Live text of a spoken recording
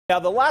Now,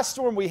 the last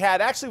storm we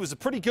had actually was a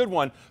pretty good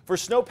one for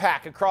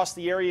snowpack across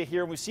the area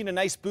here, and we've seen a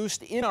nice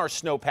boost in our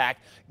snowpack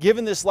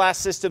given this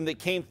last system that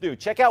came through.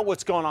 Check out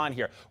what's going on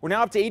here. We're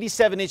now up to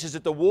 87 inches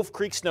at the Wolf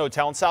Creek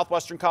Snowtell in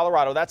southwestern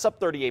Colorado. That's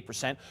up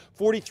 38%,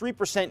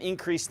 43%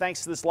 increase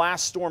thanks to this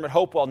last storm at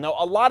Hopewell. Now,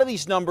 a lot of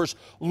these numbers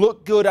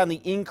look good on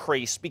the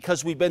increase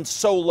because we've been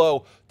so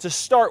low to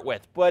start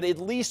with, but at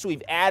least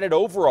we've added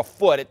over a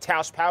foot at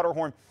Taos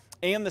Powderhorn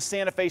and the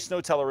Santa Fe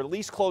Snowtell, or at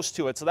least close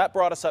to it, so that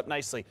brought us up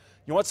nicely.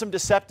 You want some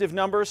deceptive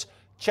numbers?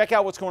 Check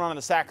out what's going on in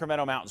the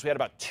Sacramento Mountains. We had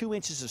about 2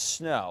 inches of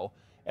snow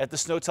at the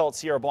Snowtell at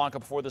Sierra Blanca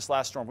before this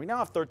last storm. We now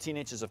have 13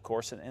 inches, of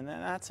course, and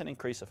that's an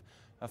increase of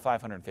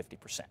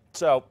 550%.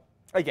 So,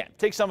 again,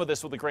 take some of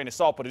this with a grain of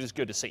salt, but it is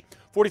good to see.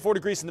 44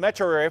 degrees in the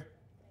metro area.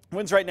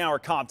 Winds right now are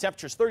calm.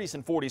 Temperatures 30s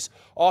and 40s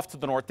off to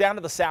the north. Down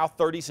to the south,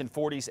 30s and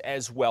 40s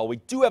as well. We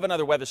do have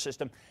another weather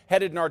system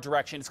headed in our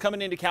direction. It's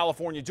coming into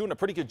California, doing a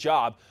pretty good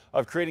job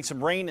of creating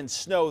some rain and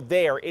snow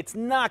there. It's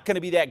not going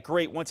to be that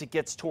great once it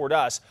gets toward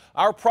us.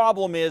 Our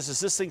problem is,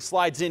 as this thing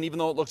slides in, even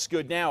though it looks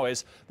good now,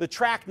 is the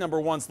track, number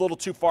one's a little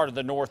too far to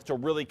the north to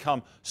really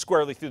come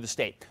squarely through the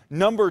state.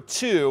 Number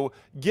two,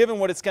 given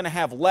what it's going to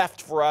have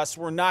left for us,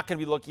 we're not going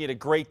to be looking at a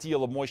great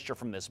deal of moisture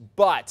from this.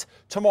 But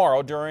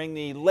tomorrow, during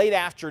the late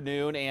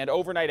afternoon and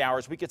overnight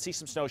hours, we could see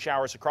some snow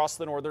showers across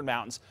the northern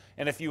mountains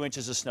and a few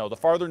inches of snow. The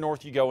farther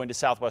north you go into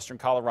southwestern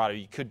Colorado,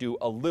 you could do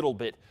a little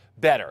bit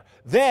better.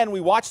 Then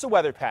we watch the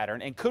weather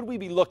pattern, and could we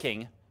be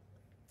looking?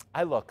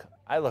 I look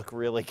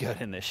really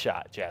good in this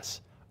shot,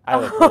 Jess. I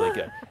look really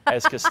good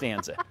as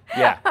Costanza.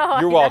 Yeah,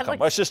 you're welcome.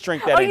 Let's just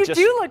drink that in. You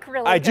do look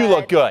really good. I do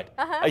look good.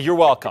 You're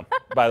welcome,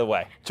 by the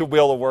way, to be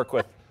able to work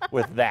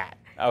with that.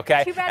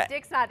 Okay. Too bad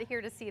Dick's not here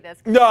to see this.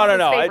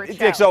 No.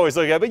 Dick's always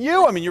looking at it. But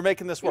you, I mean, you're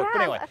making this work. Yeah.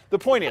 But anyway, the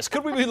point is,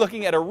 could we be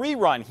looking at a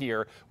rerun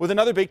here with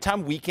another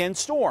big-time weekend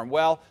storm?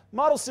 Well,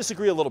 models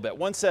disagree a little bit.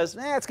 One says,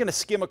 it's going to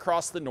skim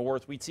across the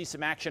north. We'd see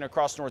some action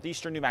across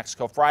northeastern New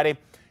Mexico Friday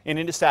and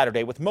into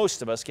Saturday, with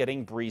most of us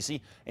getting breezy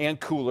and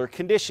cooler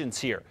conditions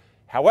here.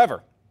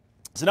 However,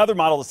 there's another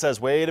model that says,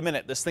 wait a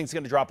minute, this thing's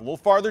going to drop a little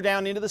farther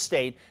down into the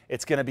state.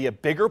 It's going to be a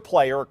bigger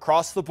player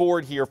across the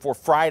board here for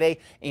Friday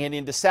and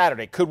into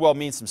Saturday. Could well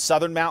mean some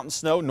southern mountain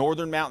snow,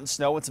 northern mountain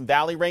snow, and some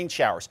valley rain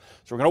showers.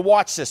 So we're going to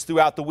watch this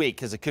throughout the week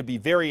because it could be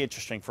very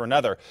interesting for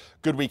another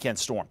good weekend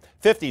storm.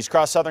 50s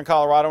across southern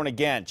Colorado, and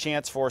again,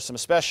 chance for some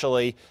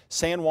especially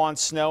San Juan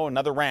snow,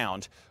 another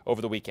round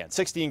over the weekend.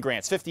 60 in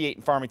Grants, 58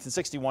 in Farmington,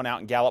 61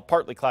 out in Gallup.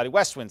 Partly cloudy,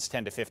 west winds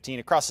 10 to 15.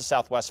 Across the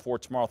southwest for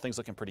tomorrow, things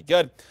looking pretty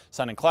good.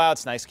 Sun and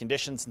clouds, nice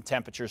conditions, and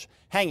temperatures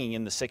hanging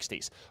in the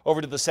 60s.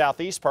 Over to the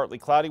southeast, partly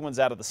cloudy, winds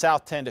out of the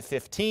south 10 to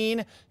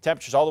 15.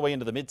 Temperatures all the way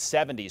into the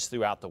mid-70s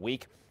throughout the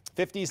week.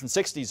 50s and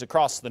 60s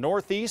across the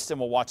northeast, and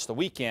we'll watch the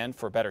weekend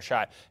for a better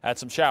shot at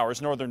some showers.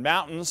 Northern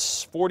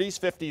mountains, 40s,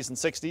 50s, and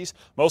 60s,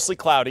 mostly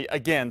cloudy.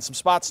 Again, some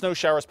spot snow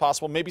showers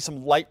possible, maybe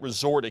some light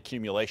resort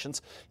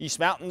accumulations. East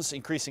mountains,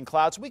 increasing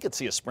clouds. We could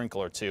see a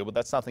sprinkle or two, but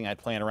that's nothing I'd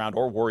plan around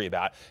or worry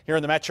about. Here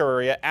in the metro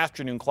area,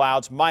 afternoon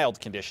clouds, mild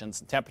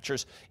conditions, and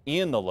temperatures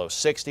in the low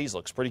 60s.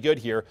 Looks pretty good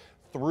here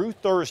through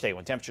Thursday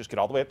when temperatures get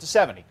all the way up to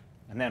 70,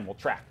 and then we'll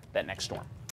track that next storm.